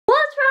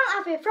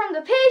Alfie from the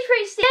Page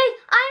Race. Today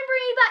I'm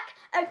bringing back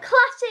a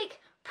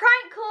classic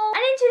prank call, and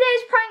in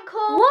today's prank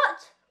call,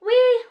 what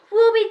we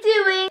will be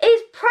doing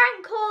is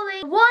prank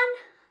calling one,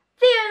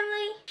 the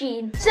only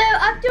Gene. So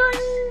I've done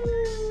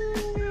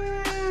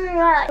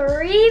like 3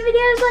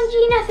 videos on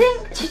Gene, I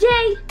think.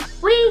 Today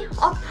we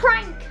are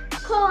prank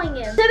calling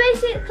him. So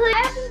basically,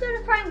 I haven't done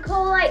a prank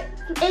call like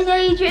in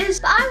ages,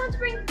 but I want to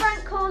bring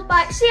prank calls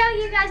back, see how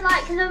you guys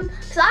like them,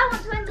 because I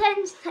want to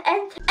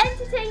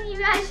entertain you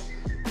guys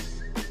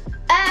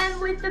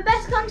with the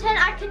best content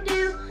I can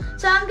do.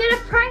 So I'm gonna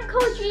prank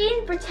call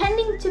Gene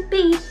pretending to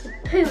be the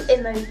poo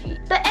emoji.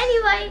 But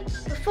anyway,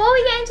 before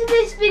we get into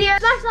this video,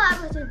 smash the like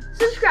button,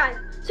 subscribe,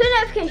 turn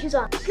notifications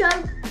on. Let's go.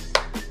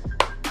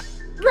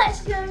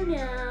 Let's go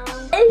now.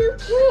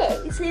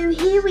 Okay, so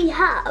here we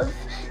have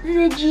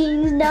the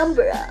Gene's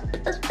number up.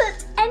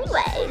 But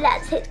anyway,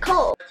 let's hit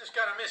call. I just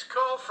got a missed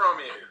call from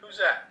you. Who's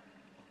that?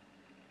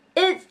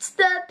 It's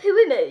the poo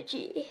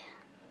emoji.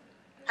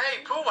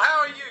 Hey, Pooh, how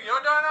are you? You're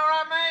doing all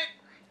right, mate?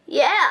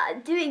 Yeah,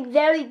 doing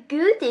very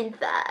good, in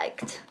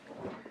fact.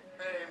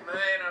 Hey,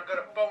 man, I've got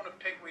a bone to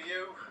pick with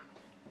you.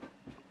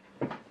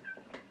 I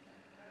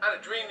had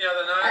a dream the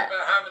other night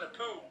about having a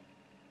poo.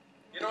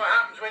 You know what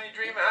happens when you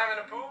dream of having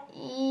a poo?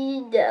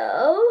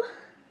 No.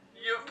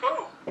 You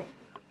poo.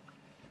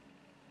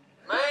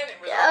 Man, it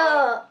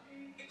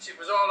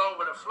was all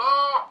over the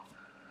floor.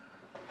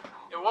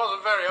 It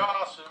wasn't very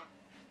awesome.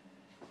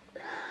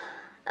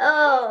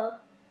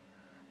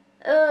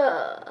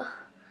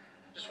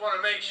 Just want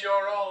to make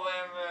sure all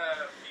them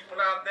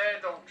people out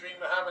there don't dream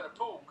of having a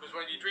poo. Because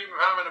when you dream of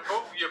having a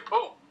poo, you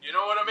poo. You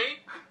know what I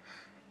mean?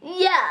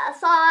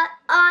 Yes,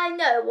 I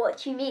know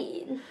what you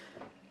mean.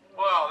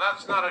 Well,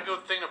 that's not a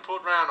good thing to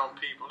put around on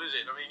people, is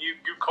it? I mean, you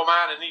come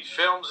out in these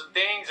films and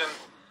things, and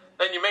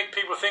then you make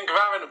people think of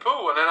having a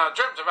poo, and then I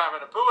dreamt of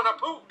having a poo, and I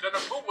pooped, and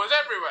the poo was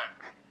everywhere.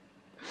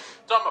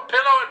 It was on my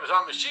pillow, it was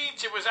on the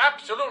sheets, it was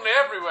absolutely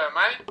everywhere,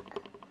 mate.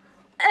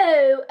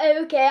 Oh,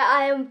 okay,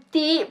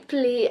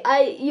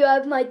 you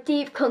have my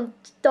deep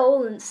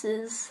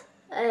condolences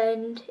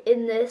and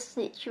in this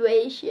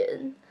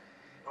situation.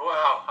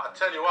 Well, I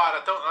tell you what,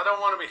 I don't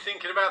want to be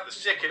thinking about the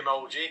sick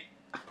emoji.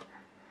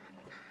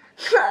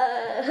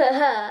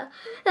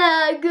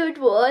 Good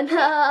one. Poo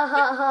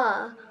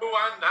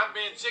and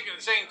being sick at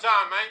the same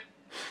time, mate.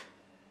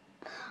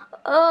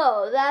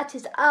 Oh, that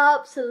is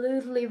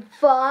absolutely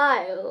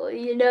vile,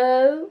 you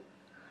know?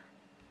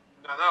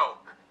 I know.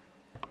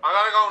 I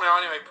gotta go now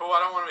anyway, Pooh. I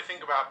don't want to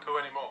think about poo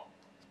anymore.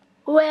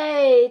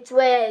 Wait.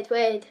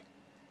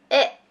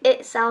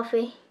 It's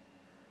Alfie.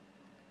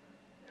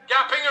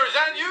 Gappinger, is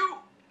that you?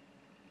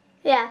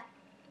 Yeah.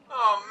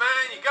 Oh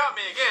man, you got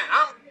me again.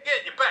 I'm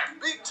getting you back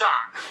big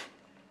time.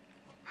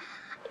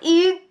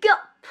 You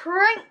got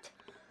pranked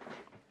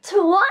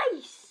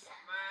twice.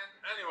 Man,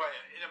 anyway,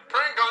 in a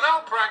prank or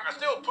no prank, I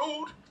still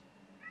pooed.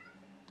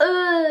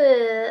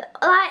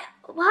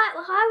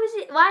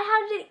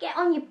 How did it get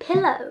on your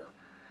pillow?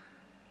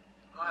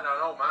 I don't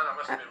know, man. I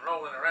must have been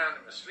rolling around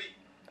in my sleep.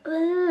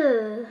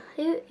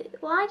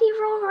 Why do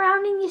you roll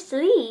around in your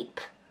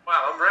sleep?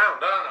 Well, I'm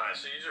round, aren't I?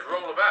 So you just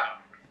roll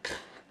about.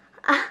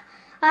 I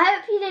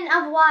hope you didn't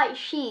have white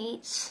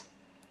sheets.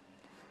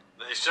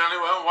 They certainly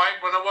weren't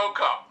white when I woke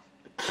up.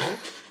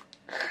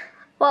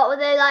 What, were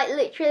they like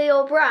literally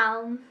all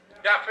brown?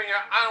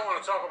 Gappinger, I don't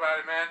want to talk about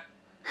it, man.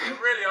 You're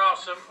really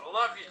awesome. I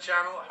love your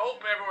channel.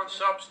 Hope everyone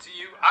subs to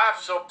you. I've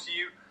subbed to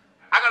you.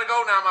 I gotta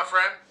go now, my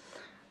friend.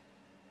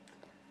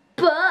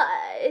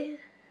 Bye.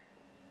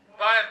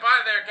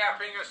 Bye there,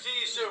 Gappinger. See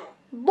you soon.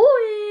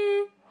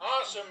 Boy.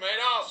 Awesome,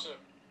 mate. Awesome.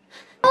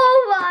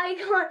 Oh my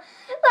god,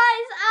 that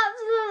is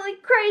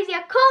absolutely crazy.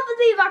 I can't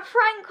believe I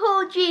prank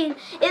called Gene.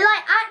 It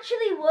like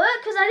actually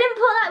worked because I didn't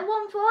put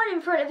like 14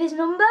 in front of his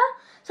number.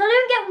 So I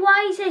don't get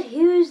why he said,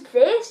 who's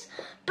this?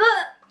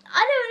 But